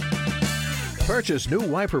Purchase new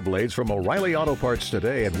wiper blades from O'Reilly Auto Parts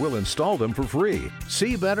today and we'll install them for free.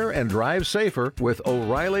 See better and drive safer with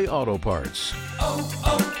O'Reilly Auto Parts.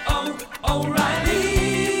 O'Reilly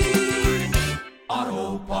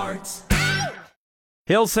Auto Parts.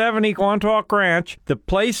 Hill 70 Quantock Ranch, the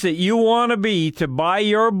place that you want to be to buy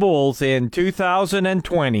your bulls in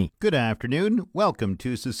 2020. Good afternoon. Welcome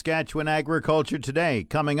to Saskatchewan Agriculture Today.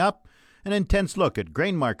 Coming up, an intense look at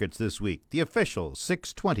grain markets this week. The official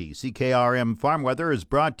 620 CKRM farm weather is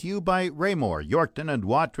brought to you by Raymore, Yorkton, and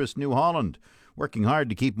Watrous, New Holland, working hard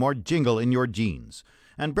to keep more jingle in your jeans.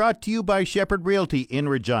 And brought to you by Shepherd Realty in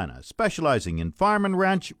Regina, specializing in farm and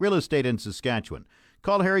ranch real estate in Saskatchewan.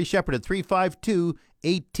 Call Harry Shepherd at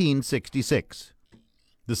 352-1866.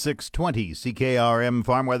 The 620 CKRM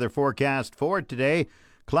farm weather forecast for today,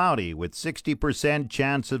 cloudy with 60%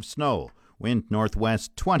 chance of snow. Wind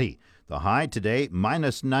northwest 20. The high today,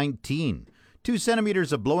 minus 19. 2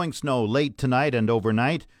 centimeters of blowing snow late tonight and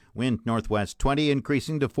overnight. Wind northwest 20,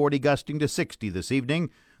 increasing to 40, gusting to 60 this evening.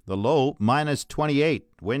 The low, minus 28.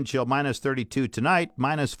 Wind chill, minus 32 tonight,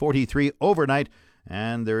 minus 43 overnight,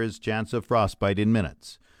 and there is chance of frostbite in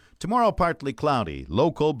minutes. Tomorrow, partly cloudy,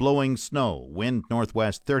 local blowing snow. Wind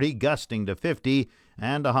northwest 30, gusting to 50,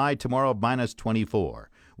 and a high tomorrow, minus 24.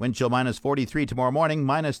 Wind chill minus 43 tomorrow morning,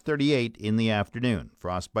 minus 38 in the afternoon.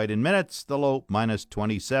 Frostbite in minutes, the low minus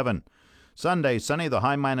 27. Sunday, sunny, the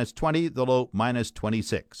high minus 20, the low minus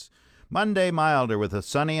 26. Monday, milder with a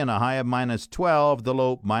sunny and a high of minus 12, the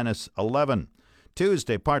low minus 11.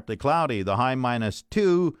 Tuesday, partly cloudy, the high minus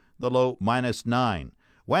 2, the low minus 9.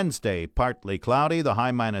 Wednesday, partly cloudy, the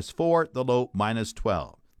high minus 4, the low minus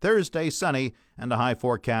 12. Thursday, sunny and a high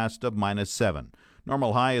forecast of minus 7.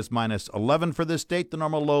 Normal high is minus 11 for this date, the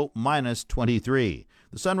normal low minus 23.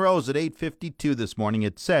 The sun rose at 8:52 this morning.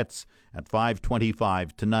 It sets at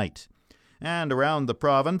 5:25 tonight. And around the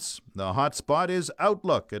province, the hot spot is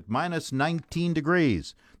Outlook at minus 19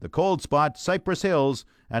 degrees. The cold spot, Cypress Hills,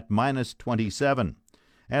 at minus 27.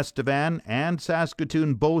 Estevan and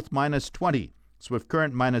Saskatoon both minus 20. Swift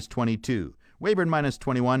Current minus 22. Weyburn minus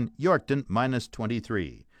 21. Yorkton minus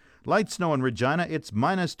 23. Light snow in Regina, it's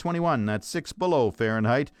minus 21. That's 6 below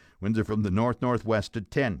Fahrenheit. Winds are from the north-northwest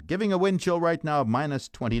at 10, giving a wind chill right now of minus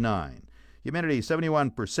 29. Humidity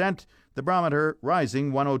 71%. The barometer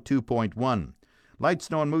rising 102.1. Light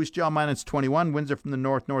snow in Moose Jaw, minus 21. Winds are from the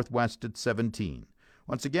north-northwest at 17.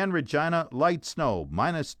 Once again, Regina, light snow,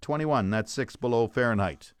 minus 21. That's 6 below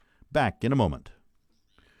Fahrenheit. Back in a moment.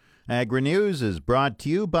 Agri-News is brought to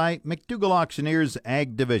you by McDougall Auctioneers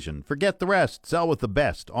Ag Division. Forget the rest. Sell with the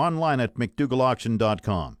best. Online at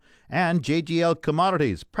mcdougallauction.com. And JGL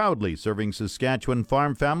Commodities, proudly serving Saskatchewan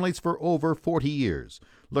farm families for over 40 years.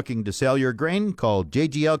 Looking to sell your grain? Call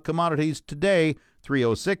JGL Commodities today,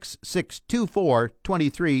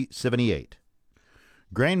 306-624-2378.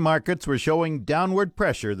 Grain markets were showing downward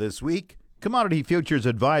pressure this week. Commodity Futures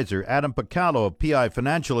Advisor Adam Pacallo of PI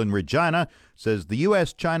Financial in Regina says the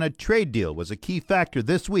U.S.-China trade deal was a key factor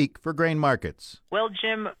this week for grain markets. Well,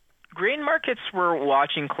 Jim, grain markets were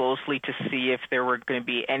watching closely to see if there were going to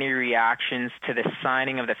be any reactions to the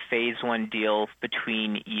signing of the Phase 1 deal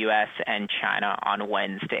between U.S. and China on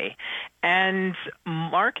Wednesday. And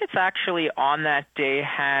markets actually on that day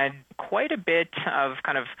had quite a bit of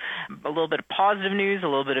a little bit of positive news, a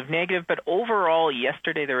little bit of negative, but overall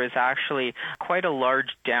yesterday there was actually quite a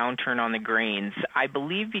large downturn on the grains. I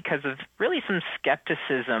believe because of really some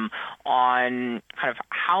skepticism on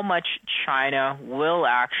how much China will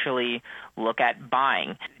actually look at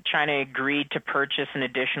buying. China agreed to purchase an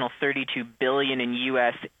additional $32 billion in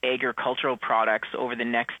U.S. agricultural products over the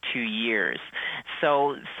next 2 years.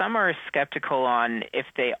 So some are skeptical on if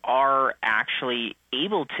they are actually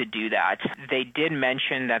able to do that. They did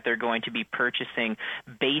mention that they're going to be purchasing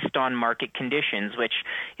based on market conditions, which,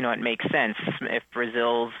 it makes sense. If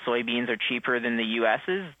Brazil's soybeans are cheaper than the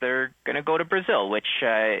U.S.'s, they're going to go to Brazil, which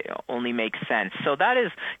only makes sense. So that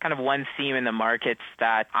is one theme in the markets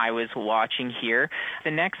that I was watching here.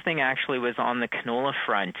 The next thing actually was on the canola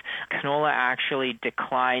front. Canola actually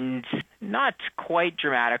declined, not quite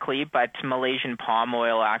dramatically, but Malaysian palm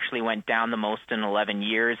oil actually went down the most in 11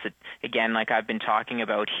 years. Again, like I've been talking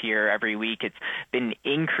about here every week, it's been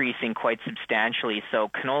increasing quite substantially. So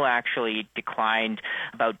canola actually declined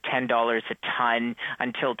about $10 a ton.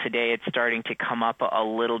 Until today, it's starting to come up a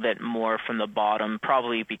little bit more from the bottom,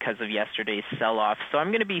 probably because of yesterday's sell-off. So I'm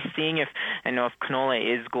going to be seeing if canola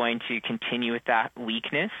is going to continue with that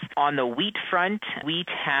weakness. On the wheat front, wheat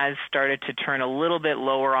has started to turn a little bit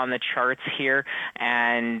lower on the chart reports here,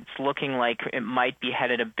 and it's looking like it might be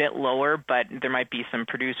headed a bit lower, but there might be some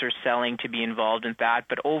producers selling to be involved in that.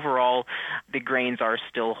 But overall, the grains are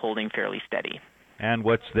still holding fairly steady. And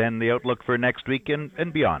what's then the outlook for next week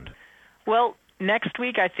and beyond? Well, next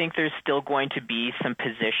week, I think there's still going to be some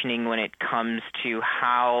positioning when it comes to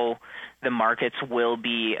how the markets will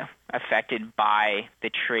be affected by the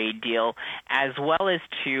trade deal, as well as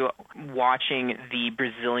to watching the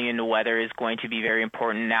Brazilian weather is going to be very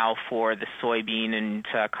important now for the soybean and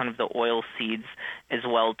kind of the oil seeds as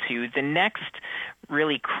well too. The next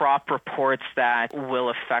really crop reports that will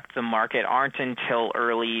affect the market aren't until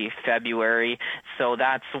early February, so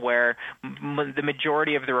that's where the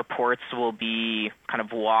majority of the reports will be kind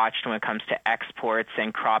of watched when it comes to exports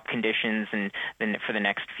and crop conditions and then for the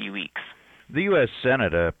next few weeks. The U.S.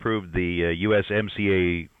 Senate approved the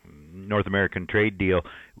USMCA North American trade deal.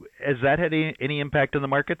 Has that had any impact on the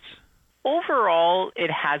markets? Overall,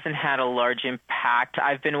 it hasn't had a large impact.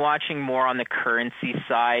 I've been watching more on the currency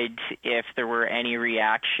side if there were any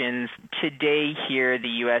reactions. Today here, the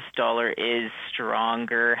U.S. dollar is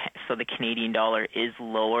stronger, so the Canadian dollar is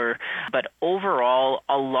lower. But overall,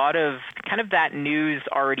 a lot of kind of that news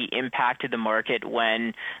already impacted the market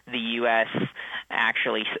when the U.S.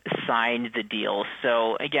 actually signed the deal.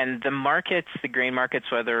 So again, the markets, the grain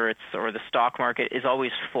markets, whether it's or the stock market, is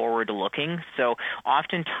always forward-looking. So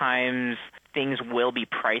oftentimes things will be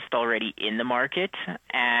priced already in the market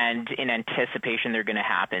and in anticipation they're going to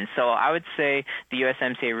happen. So I would say the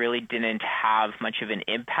USMCA really didn't have much of an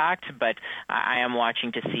impact, but I am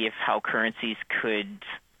watching to see if how currencies could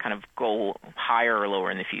kind of go higher or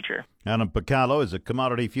lower in the future. Alan Picallo is a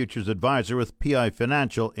commodity futures advisor with PI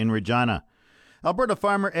Financial in Regina. Alberta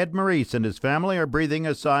farmer Ed Maurice and his family are breathing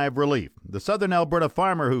a sigh of relief. The southern Alberta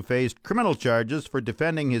farmer who faced criminal charges for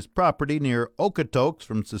defending his property near Okotoks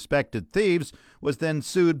from suspected thieves was then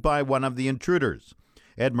sued by one of the intruders.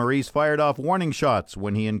 Ed Maurice fired off warning shots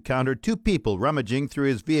when he encountered two people rummaging through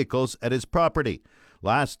his vehicles at his property.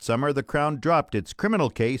 Last summer, the Crown dropped its criminal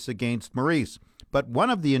case against Maurice, but one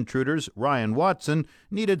of the intruders, Ryan Watson,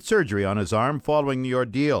 needed surgery on his arm following the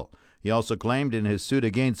ordeal. He also claimed in his suit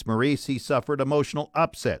against Maurice he suffered emotional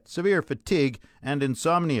upset, severe fatigue, and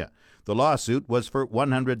insomnia. The lawsuit was for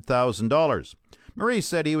 $100,000. Maurice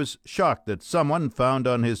said he was shocked that someone found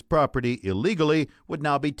on his property illegally would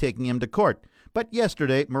now be taking him to court. But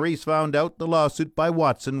yesterday, Maurice found out the lawsuit by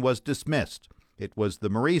Watson was dismissed. It was the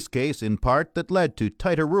Maurice case, in part, that led to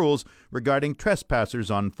tighter rules regarding trespassers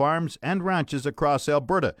on farms and ranches across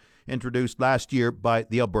Alberta, introduced last year by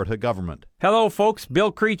the Alberta government. Hello, folks.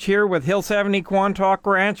 Bill Creech here with Hill 70 Quantock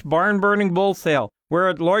Ranch Barn Burning Bull Sale. We're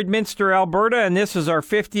at Lloydminster, Alberta, and this is our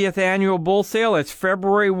 50th annual bull sale. It's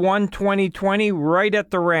February 1, 2020, right at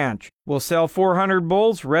the ranch. We'll sell 400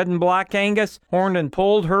 bulls, red and black Angus, horned and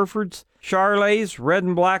polled Herefords, Charolais, red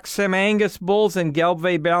and black Sem-Angus bulls, and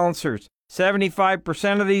Gelbvieh Balancers.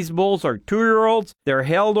 75% of these bulls are 2-year-olds. They're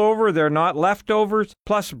held over, they're not leftovers,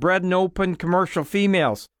 plus bred and open commercial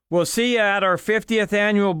females. We'll see you at our 50th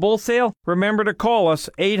annual bull sale. Remember to call us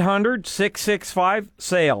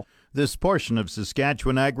 800-665-SALE. This portion of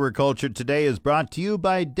Saskatchewan Agriculture Today is brought to you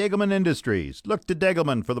by Degelman Industries. Look to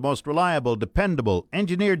Degelman for the most reliable, dependable,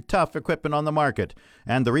 engineered tough equipment on the market.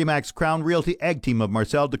 And the RE/MAX Crown Realty Ag Team of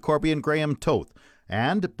Marcel DeCorby and Graham Toth.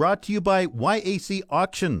 And brought to you by YAC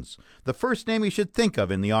Auctions, the first name you should think of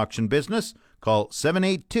in the auction business. Call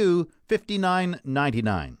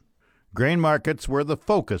 782-5999. Grain markets were the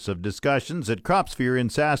focus of discussions at CropSphere in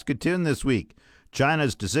Saskatoon this week.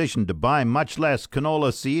 China's decision to buy much less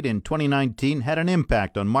canola seed in 2019 had an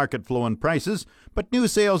impact on market flow and prices, but new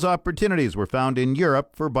sales opportunities were found in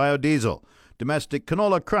Europe for biodiesel. Domestic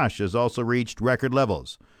canola crush has also reached record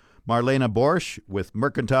levels. Marlena Borsch with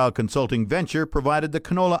Mercantile Consulting Venture provided the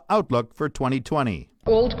canola outlook for 2020.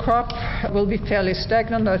 Old crop will be fairly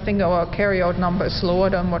stagnant. I think our carryout number is lower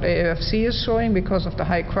than what AFC is showing because of the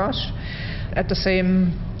high crush. At the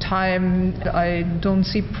same time, I don't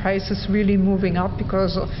see prices really moving up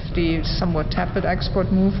because of the somewhat tepid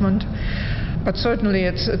export movement. But certainly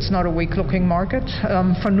it's not a weak-looking market.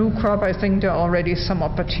 For new crop, I think there are already some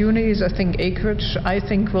opportunities. I think acreage,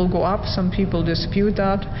 will go up. Some people dispute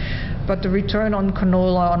that. But the return on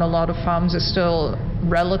canola on a lot of farms is still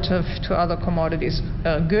relative to other commodities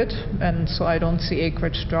good. And so I don't see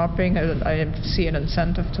acreage dropping. I see an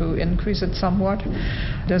incentive to increase it somewhat.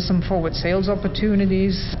 There's some forward sales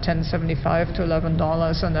opportunities, $10.75 to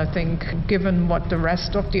 $11. And I think given what the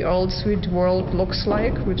rest of the oilseed world looks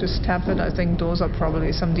like, which is tepid, I think those are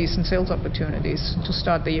probably some decent sales opportunities to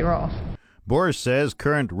start the year off. Boris says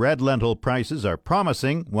current red lentil prices are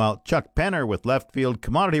promising, while Chuck Penner with Left Field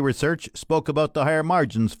Commodity Research spoke about the higher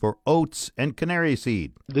margins for oats and canary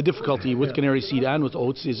seed. The difficulty with canary seed and with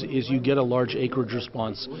oats is you get a large acreage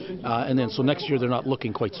response, and then so next year they're not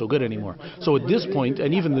looking quite so good anymore. So at this point,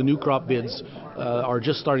 and even the new crop bids are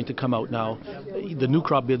just starting to come out now, the new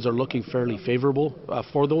crop bids are looking fairly favorable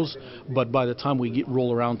for those, but by the time we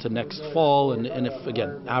roll around to next fall, and if,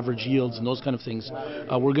 again, average yields and those kind of things,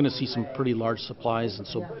 we're going to see some pretty large supplies, and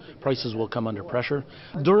so prices will come under pressure.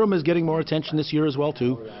 Durham is getting more attention this year as well,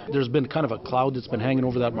 too. There's been kind of a cloud that's been hanging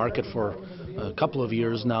over that market for a couple of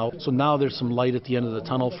years now. So now there's some light at the end of the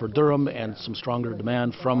tunnel for Durham and some stronger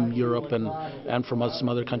demand from Europe and from some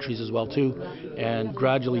other countries as well too, and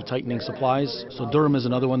gradually tightening supplies. So Durham is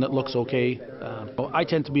another one that looks okay. I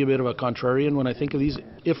tend to be a bit of a contrarian when I think of these.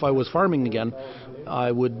 If I was farming again,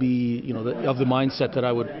 I would be, of the mindset that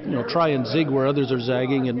I would, try and zig where others are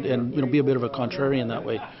zagging and be a bit of a contrarian that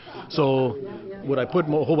way. So would I put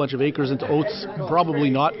a whole bunch of acres into oats? Probably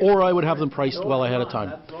not, or I would have them priced well ahead of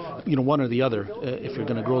time. One or the other, if you're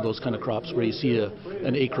going to grow those kind of crops where you see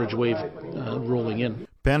an acreage wave rolling in.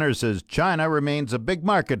 Penner says China remains a big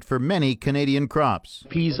market for many Canadian crops.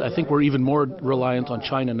 Peas, I think we're even more reliant on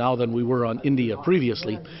China now than we were on India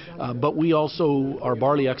previously. But we also, our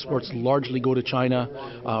barley exports largely go to China.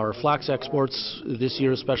 Our flax exports this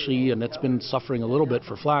year especially, and it's been suffering a little bit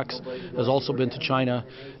for flax, has also been to China.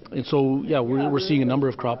 And so, yeah, we're seeing a number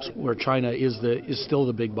of crops where China is still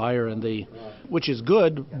the big buyer, which is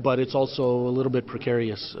good, but it's also a little bit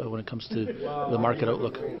precarious when it comes to the market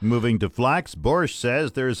outlook. Moving to flax, Boris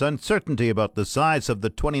says there's uncertainty about the size of the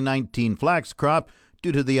 2019 flax crop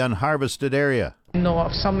due to the unharvested area.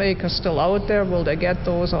 Of some acres still out there. Will they get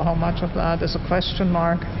those, or how much of that is a question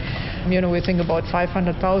mark? We think about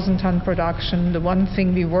 500,000 ton production. The one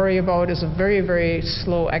thing we worry about is a very, very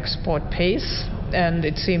slow export pace, and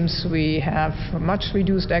it seems we have much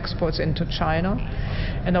reduced exports into China.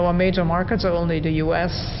 And our major markets are only the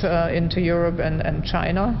US, into Europe and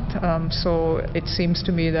China. So it seems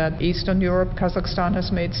to me that Eastern Europe, Kazakhstan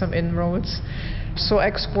has made some inroads. So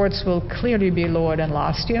exports will clearly be lower than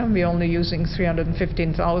last year. We're only using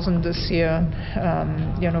 315,000 this year,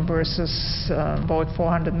 versus about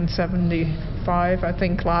 475, I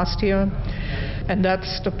think, last year. And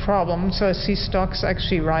that's the problem. So I see stocks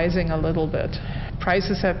actually rising a little bit.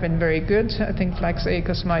 Prices have been very good. I think flax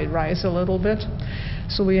acres might rise a little bit.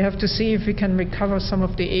 So we have to see if we can recover some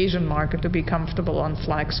of the Asian market to be comfortable on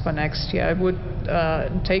flax for next year. I would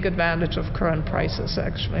take advantage of current prices,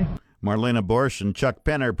 actually. Marlena Borsch and Chuck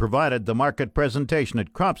Penner provided the market presentation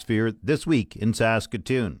at CropSphere this week in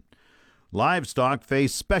Saskatoon. Livestock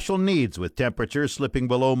face special needs with temperatures slipping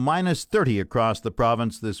below -30 across the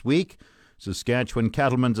province this week. Saskatchewan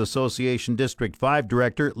Cattlemen's Association District 5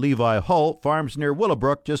 Director Levi Hull farms near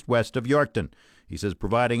Willowbrook just west of Yorkton. He says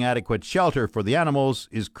providing adequate shelter for the animals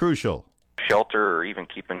is crucial. Shelter or even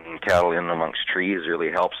keeping cattle in amongst trees really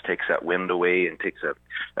helps, takes that wind away and takes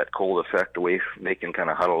that cold effect away. They can kind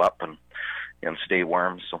of huddle up and stay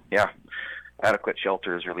warm. So, yeah, adequate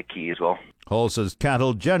shelter is really key as well. Hull says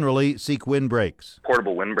cattle generally seek windbreaks.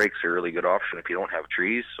 Portable windbreaks are a really good option if you don't have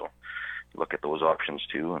trees, so look at those options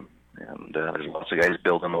too. And there's lots of guys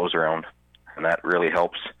building those around, and that really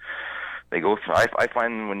helps. I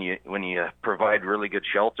find when you provide really good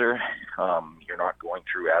shelter, you're not going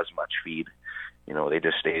through as much feed. They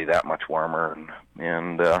just stay that much warmer,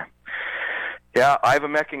 and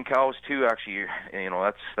ivermectin cows too. Actually,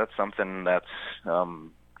 that's something that's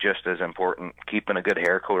just as important. Keeping a good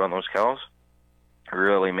hair coat on those cows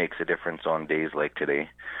really makes a difference on days like today.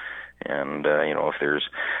 And if there's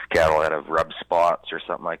cattle that have rub spots or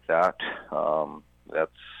something like that,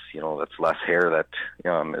 that's less hair that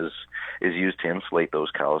is used to insulate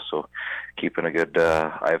those cows. So keeping a good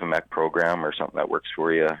Ivomec program or something that works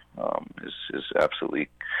for you is absolutely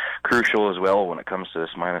crucial as well when it comes to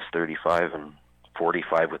this -35 and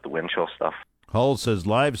 45 with the wind chill stuff. Hull says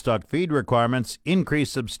livestock feed requirements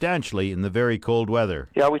increase substantially in the very cold weather.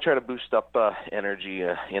 Yeah, we try to boost up energy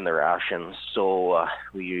in the rations. So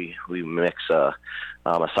we mix a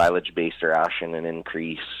silage-based ration and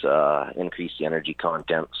increase the energy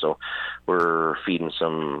content. So we're feeding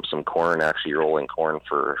some corn, actually rolling corn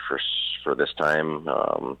for this time.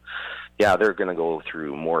 They're going to go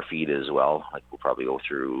through more feed as well. Like we'll probably go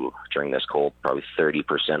through, during this cold, probably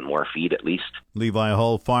 30% more feed at least. Levi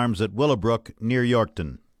Hull farms at Willowbrook near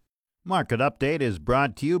Yorkton. Market Update is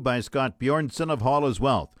brought to you by Scott Bjornson of Hall's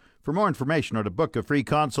Wealth. For more information or to book a free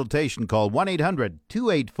consultation, call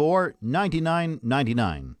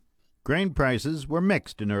 1-800-284-9999. Grain prices were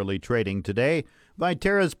mixed in early trading today,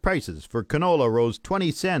 Viterra's prices for canola rose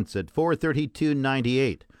 20 cents at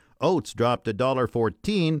 $432.98. Oats dropped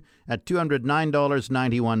 $1.14 at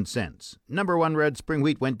 $209.91. Number 1 red spring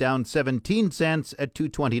wheat went down 17 cents at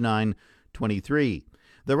 $229.23.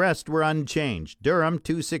 The rest were unchanged. Durham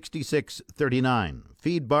 $266.39.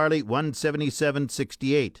 Feed barley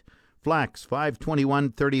 $177.68. Flax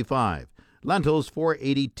 $521.35. Lentils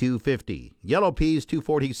 $482.50. Yellow peas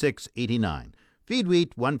 $246.89. Feed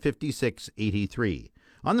wheat $156.83.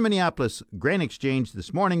 On the Minneapolis Grain Exchange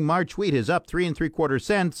this morning, March wheat is up 3 3/4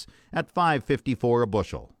 cents at $5.54 a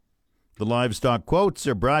bushel. The livestock quotes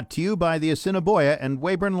are brought to you by the Assiniboia and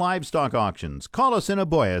Weyburn Livestock Auctions. Call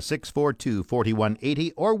Assiniboia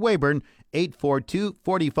 642-4180 or Weyburn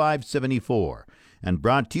 842-4574. And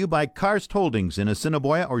brought to you by Karst Holdings in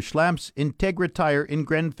Assiniboia or Schlamps Integra Tire in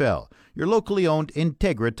Grenfell, your locally owned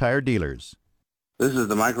Integra Tire dealers. This is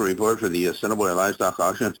the micro report for the Assiniboia Livestock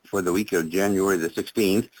Auction for the week of January the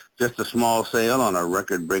 16th. Just a small sale on a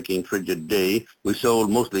record-breaking frigid day. We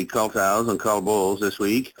sold mostly cull cows and cull bulls this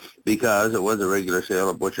week because it was a regular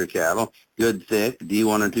sale of butcher cattle. Good, thick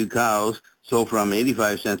D1 and 2 cows sold from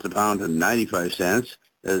 85 cents a pound to 95 cents.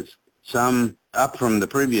 There's some up from the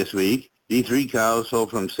previous week. D3 cows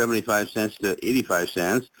sold from 75 cents to 85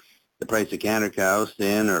 cents. The price of canner cows,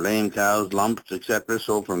 thin or lame cows, lumps, etc.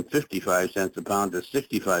 sold from 55 cents a pound to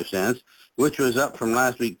 65 cents, which was up from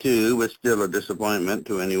last week too, but still a disappointment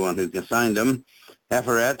to anyone who consigned them.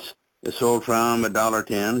 Heiferettes is sold from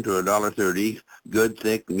 $1.10 to $1.30. Good,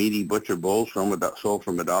 thick, meaty butcher bulls sold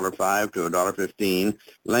from $1.05 to $1.15.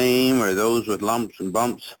 Lame, or those with lumps and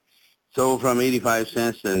bumps, sold from 85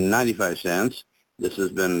 cents to 95 cents. This has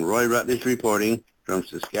been Roy Rutledge reporting from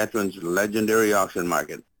Saskatchewan's legendary auction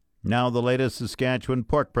market. Now the latest Saskatchewan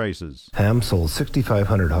pork prices. Ham sold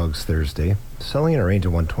 6,500 hogs Thursday, selling in a range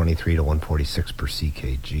of 123 to 146 per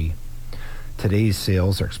ckg. Today's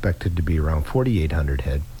sales are expected to be around 4,800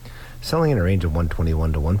 head, selling in a range of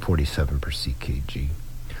 121 to 147 per ckg.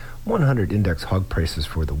 100 index hog prices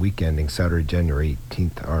for the week ending Saturday, January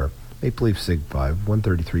 18th are Maple Leaf Sig 5,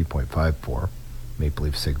 133.54, Maple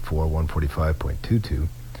Leaf Sig 4, 145.22,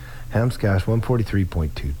 Hams Cash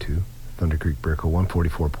 143.22, Thunder Creek Brickle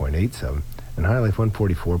 144.87, and High Life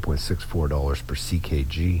 $144.64 per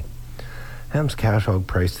ckg. Ham's cash hog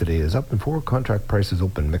price today is up, and forward contract prices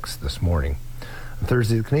open mixed this morning. On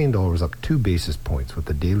Thursday, the Canadian dollar was up 2 basis points with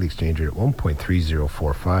the daily exchange rate at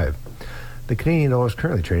 1.3045. The Canadian dollar is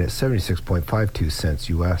currently trading at 76.52 cents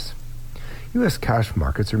U.S. U.S. cash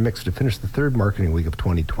markets are mixed to finish the third marketing week of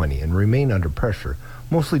 2020 and remain under pressure,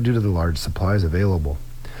 mostly due to the large supplies available.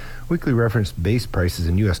 Weekly reference base prices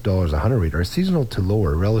in U.S. dollars 100 rate are seasonal to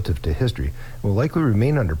lower relative to history and will likely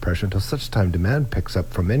remain under pressure until such time demand picks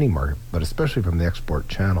up from any market, but especially from the export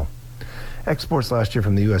channel. Exports last year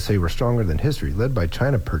from the USA were stronger than history, led by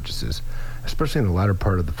China purchases, especially in the latter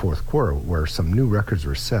part of the fourth quarter, where some new records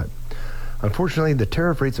were set. Unfortunately, the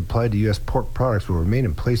tariff rates applied to U.S. pork products will remain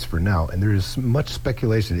in place for now, and there is much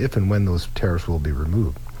speculation if and when those tariffs will be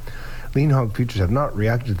removed. Lean hog futures have not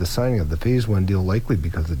reacted to the signing of the Phase 1 deal, likely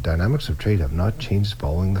because the dynamics of trade have not changed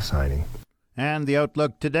following the signing. And the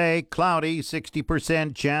outlook today, cloudy,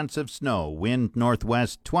 60% chance of snow. Wind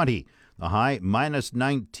northwest 20, the high minus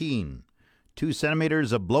 19. 2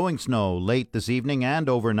 centimeters of blowing snow late this evening and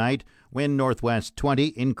overnight. Wind northwest 20,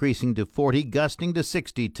 increasing to 40, gusting to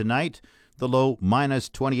 60 tonight. The low minus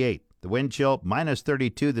 28. The wind chill minus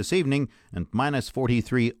 32 this evening and minus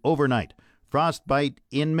 43 overnight. Frostbite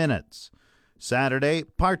in minutes. Saturday,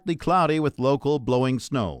 partly cloudy with local blowing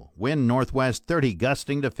snow. Wind northwest 30,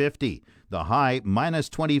 gusting to 50. The high minus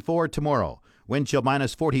 24 tomorrow. Wind chill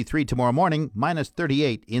minus 43 tomorrow morning, minus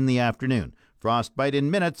 38 in the afternoon. Frostbite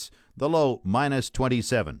in minutes. The low minus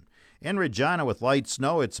 27. In Regina with light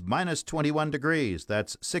snow, it's minus 21 degrees.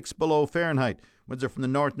 That's 6 below Fahrenheit. Winds are from the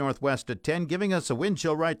north-northwest at 10, giving us a wind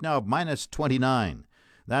chill right now of minus 29.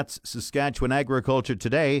 That's Saskatchewan Agriculture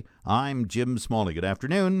Today. I'm Jim Smalley. Good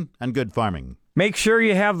afternoon and good farming. Make sure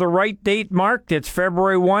you have the right date marked. It's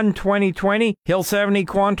February 1, 2020. Hill 70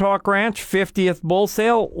 Quantock Ranch, 50th Bull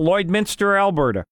Sale, Lloydminster, Alberta.